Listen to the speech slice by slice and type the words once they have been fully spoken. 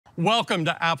Welcome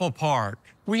to Apple Park.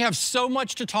 We have so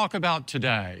much to talk about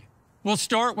today. We'll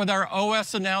start with our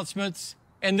OS announcements,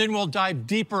 and then we'll dive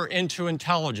deeper into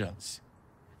intelligence.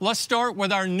 Let's start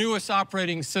with our newest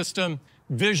operating system,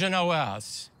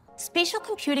 VisionOS. Spatial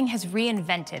computing has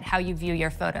reinvented how you view your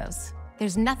photos.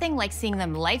 There's nothing like seeing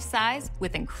them life-size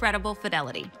with incredible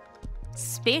fidelity.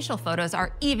 Spatial photos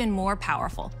are even more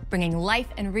powerful, bringing life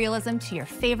and realism to your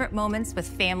favorite moments with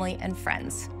family and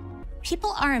friends.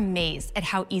 People are amazed at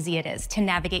how easy it is to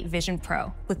navigate Vision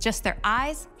Pro with just their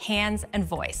eyes, hands, and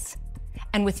voice.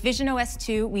 And with VisionOS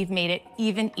 2, we've made it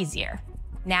even easier.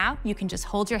 Now you can just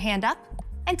hold your hand up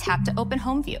and tap to open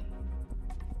home view.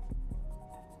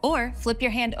 Or flip your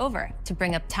hand over to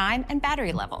bring up time and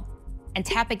battery level, and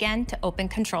tap again to open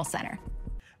Control Center.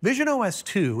 VisionOS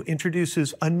 2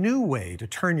 introduces a new way to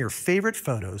turn your favorite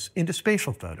photos into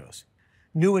spatial photos.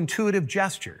 New intuitive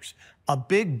gestures, a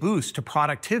big boost to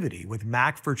productivity with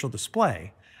Mac Virtual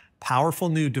Display, powerful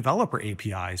new developer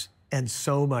APIs, and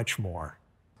so much more.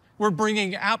 We're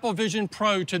bringing Apple Vision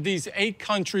Pro to these 8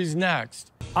 countries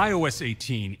next. iOS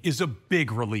 18 is a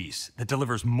big release that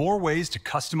delivers more ways to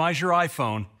customize your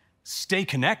iPhone, stay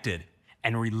connected,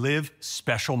 and relive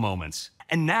special moments.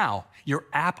 And now, your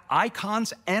app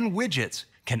icons and widgets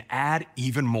can add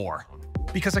even more,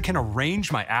 because I can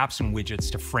arrange my apps and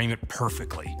widgets to frame it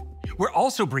perfectly. We're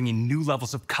also bringing new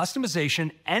levels of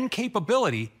customization and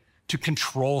capability to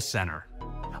Control Center.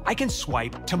 I can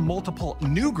swipe to multiple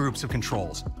new groups of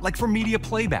controls, like for media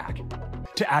playback.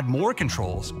 To add more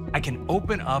controls, I can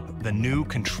open up the new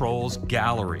Controls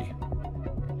Gallery,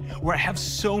 where I have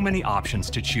so many options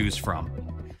to choose from.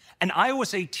 And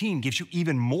iOS 18 gives you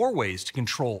even more ways to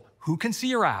control who can see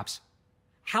your apps,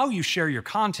 how you share your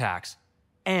contacts,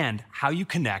 and how you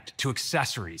connect to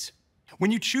accessories. When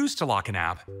you choose to lock an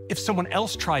app, if someone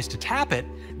else tries to tap it,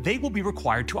 they will be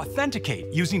required to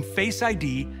authenticate using Face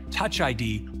ID, Touch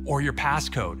ID, or your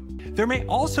passcode. There may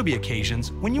also be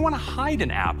occasions when you want to hide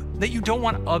an app that you don't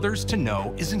want others to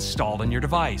know is installed on your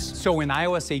device. So in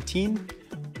iOS 18,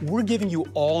 we're giving you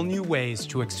all new ways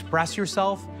to express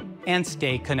yourself and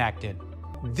stay connected.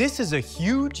 This is a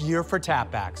huge year for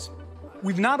tapbacks.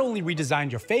 We've not only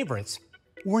redesigned your favorites,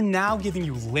 we're now giving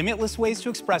you limitless ways to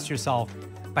express yourself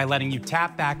by letting you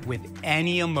tap back with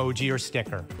any emoji or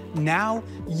sticker. Now,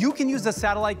 you can use the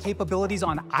satellite capabilities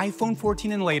on iPhone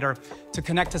 14 and later to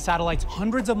connect to satellites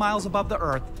hundreds of miles above the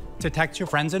Earth to text your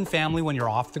friends and family when you're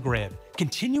off the grid.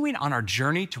 Continuing on our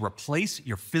journey to replace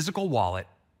your physical wallet,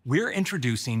 we're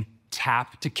introducing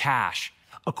Tap to Cash,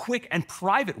 a quick and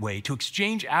private way to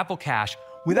exchange Apple Cash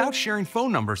without sharing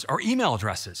phone numbers or email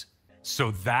addresses.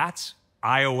 So that's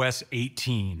iOS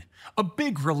 18, a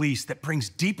big release that brings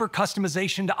deeper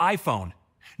customization to iPhone,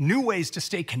 new ways to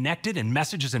stay connected in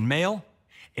messages and mail,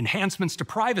 enhancements to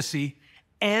privacy,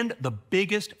 and the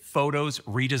biggest Photos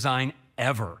redesign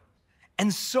ever.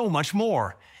 And so much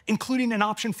more, including an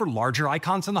option for larger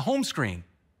icons on the home screen,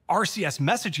 RCS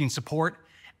messaging support,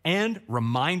 and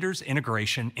reminders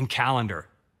integration in Calendar.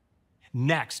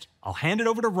 Next, I'll hand it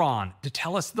over to Ron to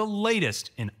tell us the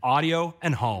latest in audio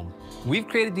and home. We've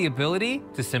created the ability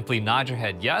to simply nod your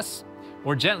head yes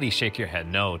or gently shake your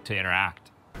head no to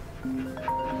interact.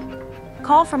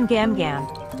 Call from Gam Gam.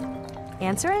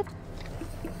 Answer it?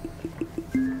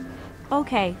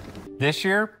 Okay. This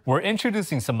year, we're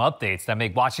introducing some updates that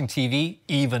make watching TV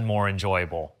even more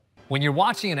enjoyable. When you're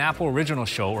watching an Apple original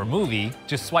show or movie,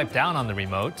 just swipe down on the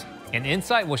remote, and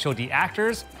Insight will show the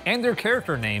actors and their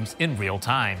character names in real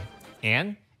time.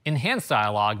 And Enhanced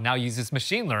Dialogue now uses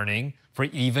machine learning for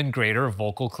even greater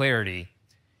vocal clarity,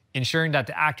 ensuring that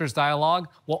the actor's dialogue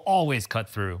will always cut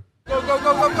through. Go, go,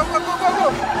 go, go, go, go, go,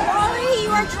 go, go! Rory, you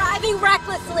are driving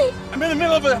recklessly! I'm in the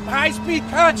middle of a high-speed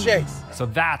car chase! So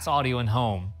that's audio and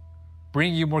home,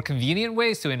 bringing you more convenient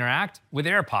ways to interact with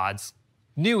AirPods,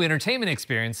 new entertainment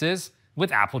experiences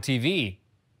with Apple TV.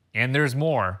 And there's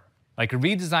more, like a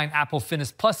redesigned Apple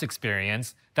Fitness Plus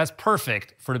experience that's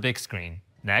perfect for the big screen.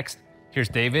 Next, here's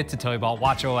David to tell you about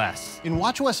WatchOS. In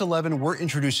WatchOS 11, we're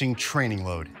introducing Training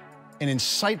Load, an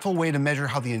insightful way to measure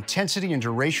how the intensity and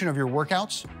duration of your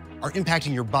workouts are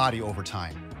impacting your body over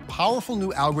time. Powerful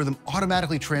new algorithm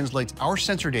automatically translates our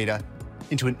sensor data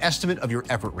into an estimate of your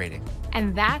effort rating.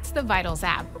 And that's the Vitals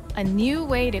app, a new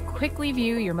way to quickly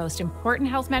view your most important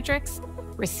health metrics,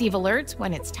 receive alerts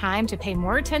when it's time to pay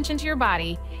more attention to your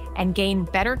body, and gain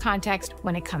better context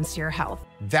when it comes to your health.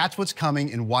 That's what's coming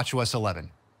in WatchOS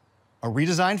 11. A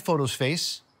redesigned Photos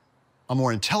face, a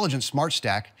more intelligent Smart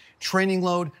Stack, Training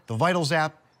Load, the Vitals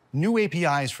app, new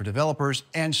APIs for developers,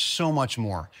 and so much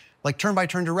more, like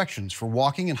turn-by-turn directions for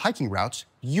walking and hiking routes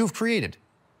you've created.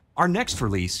 Our next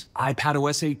release,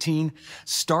 iPadOS 18,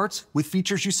 starts with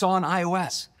features you saw on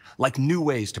iOS, like new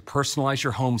ways to personalize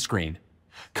your home screen,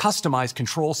 customize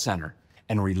Control Center,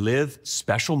 and relive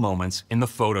special moments in the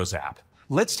Photos app.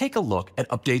 Let's take a look at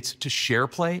updates to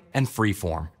SharePlay and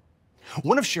Freeform.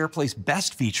 One of SharePlay's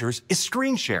best features is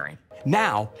screen sharing.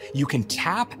 Now, you can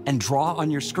tap and draw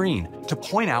on your screen to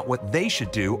point out what they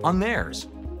should do on theirs.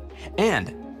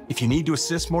 And if you need to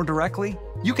assist more directly,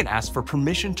 you can ask for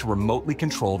permission to remotely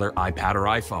control their iPad or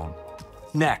iPhone.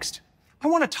 Next, I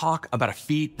want to talk about a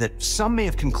feat that some may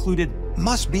have concluded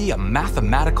must be a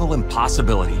mathematical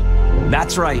impossibility.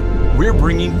 That's right, we're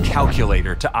bringing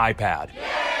Calculator to iPad.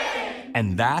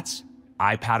 And that's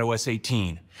iPadOS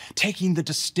 18, taking the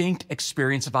distinct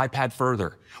experience of iPad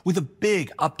further with a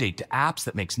big update to apps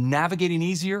that makes navigating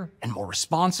easier and more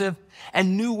responsive,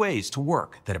 and new ways to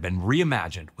work that have been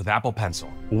reimagined with Apple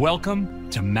Pencil.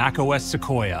 Welcome to macOS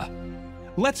Sequoia.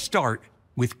 Let's start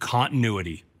with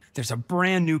continuity. There's a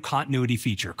brand new continuity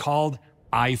feature called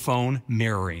iPhone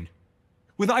mirroring.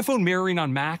 With iPhone mirroring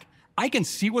on Mac, I can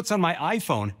see what's on my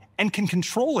iPhone and can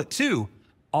control it too,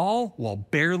 all while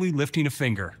barely lifting a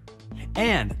finger.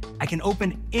 And I can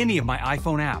open any of my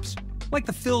iPhone apps, like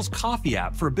the Phil's Coffee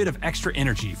app for a bit of extra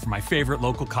energy for my favorite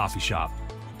local coffee shop.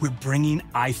 We're bringing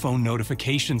iPhone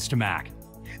notifications to Mac.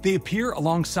 They appear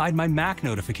alongside my Mac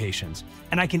notifications,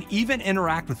 and I can even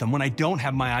interact with them when I don't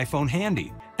have my iPhone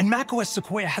handy. And macOS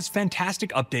Sequoia has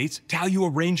fantastic updates to how you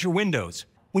arrange your windows.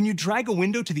 When you drag a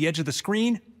window to the edge of the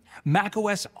screen,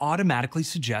 macOS automatically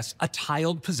suggests a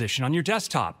tiled position on your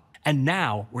desktop. And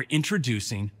now we're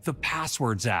introducing the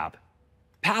Passwords app.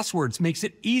 Passwords makes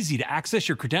it easy to access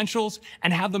your credentials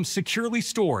and have them securely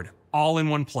stored all in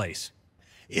one place.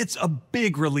 It's a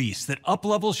big release that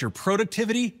uplevels your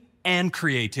productivity and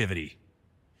creativity.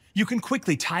 You can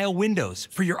quickly tile windows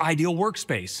for your ideal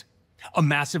workspace. A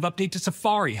massive update to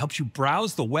Safari helps you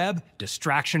browse the web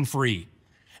distraction-free.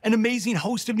 An amazing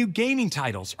host of new gaming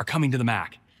titles are coming to the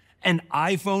Mac. And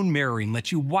iPhone mirroring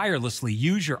lets you wirelessly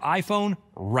use your iPhone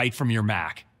right from your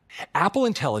Mac. Apple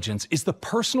Intelligence is the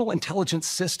personal intelligence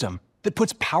system that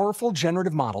puts powerful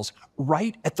generative models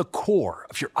right at the core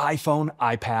of your iPhone,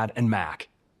 iPad, and Mac.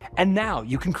 And now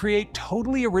you can create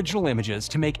totally original images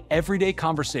to make everyday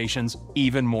conversations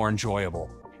even more enjoyable.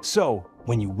 So,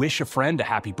 when you wish a friend a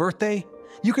happy birthday,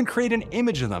 you can create an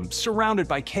image of them surrounded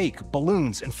by cake,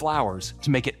 balloons, and flowers to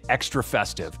make it extra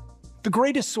festive. The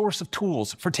greatest source of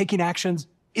tools for taking actions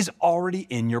is already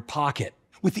in your pocket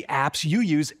with the apps you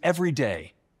use every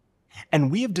day.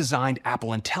 And we have designed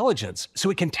Apple Intelligence so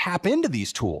it can tap into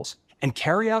these tools and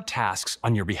carry out tasks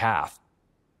on your behalf.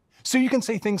 So you can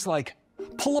say things like,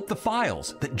 pull up the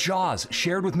files that Jaws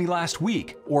shared with me last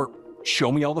week, or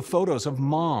show me all the photos of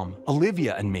Mom,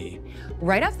 Olivia, and me.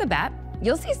 Right off the bat,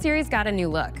 you'll see Siri's got a new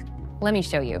look. Let me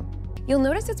show you. You'll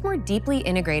notice it's more deeply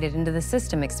integrated into the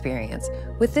system experience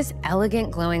with this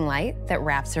elegant glowing light that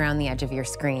wraps around the edge of your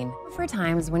screen. For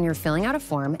times when you're filling out a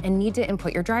form and need to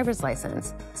input your driver's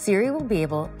license, Siri will be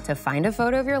able to find a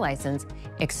photo of your license,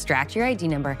 extract your ID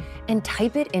number, and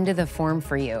type it into the form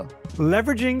for you.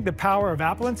 Leveraging the power of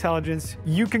Apple Intelligence,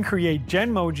 you can create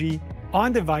Genmoji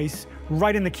on device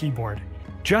right in the keyboard.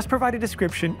 Just provide a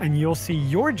description and you'll see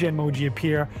your Genmoji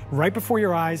appear right before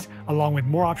your eyes, along with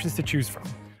more options to choose from.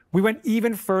 We went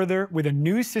even further with a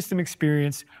new system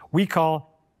experience we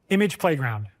call Image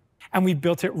Playground, and we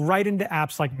built it right into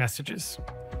apps like Messages.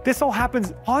 This all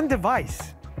happens on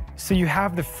device, so you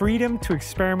have the freedom to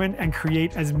experiment and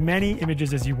create as many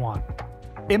images as you want.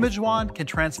 Image Wand can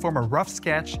transform a rough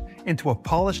sketch into a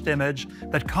polished image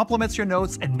that complements your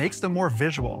notes and makes them more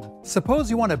visual.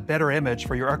 Suppose you want a better image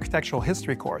for your architectural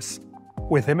history course.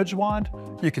 With Image Wand,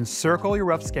 you can circle your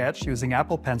rough sketch using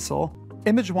Apple Pencil.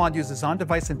 Image Wand uses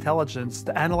on-device intelligence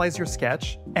to analyze your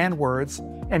sketch and words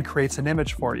and creates an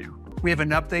image for you. We have an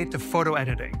update to photo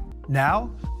editing.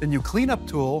 Now, the new cleanup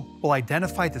tool will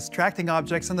identify distracting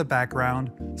objects in the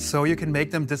background so you can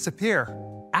make them disappear.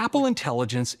 Apple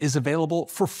Intelligence is available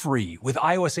for free with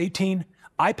iOS 18,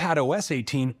 iPadOS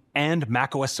 18, and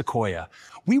macOS Sequoia.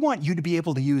 We want you to be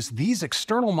able to use these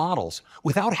external models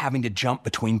without having to jump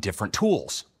between different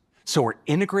tools. So we're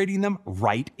integrating them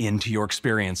right into your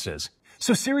experiences.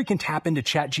 So Siri can tap into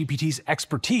ChatGPT's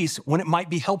expertise when it might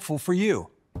be helpful for you.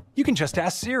 You can just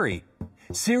ask Siri.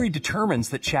 Siri determines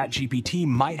that ChatGPT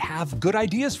might have good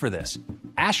ideas for this,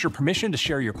 asks your permission to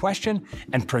share your question,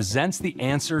 and presents the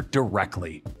answer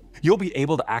directly. You'll be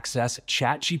able to access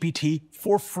ChatGPT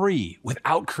for free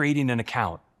without creating an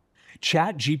account.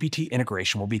 ChatGPT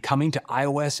integration will be coming to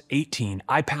iOS 18,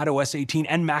 iPadOS 18,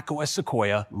 and macOS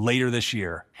Sequoia later this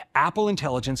year. Apple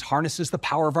Intelligence harnesses the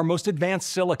power of our most advanced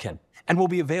silicon and will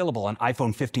be available on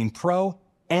iPhone 15 Pro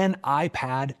and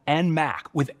iPad and Mac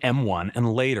with M1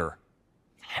 and later.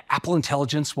 Apple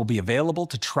Intelligence will be available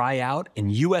to try out in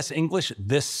US English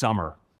this summer.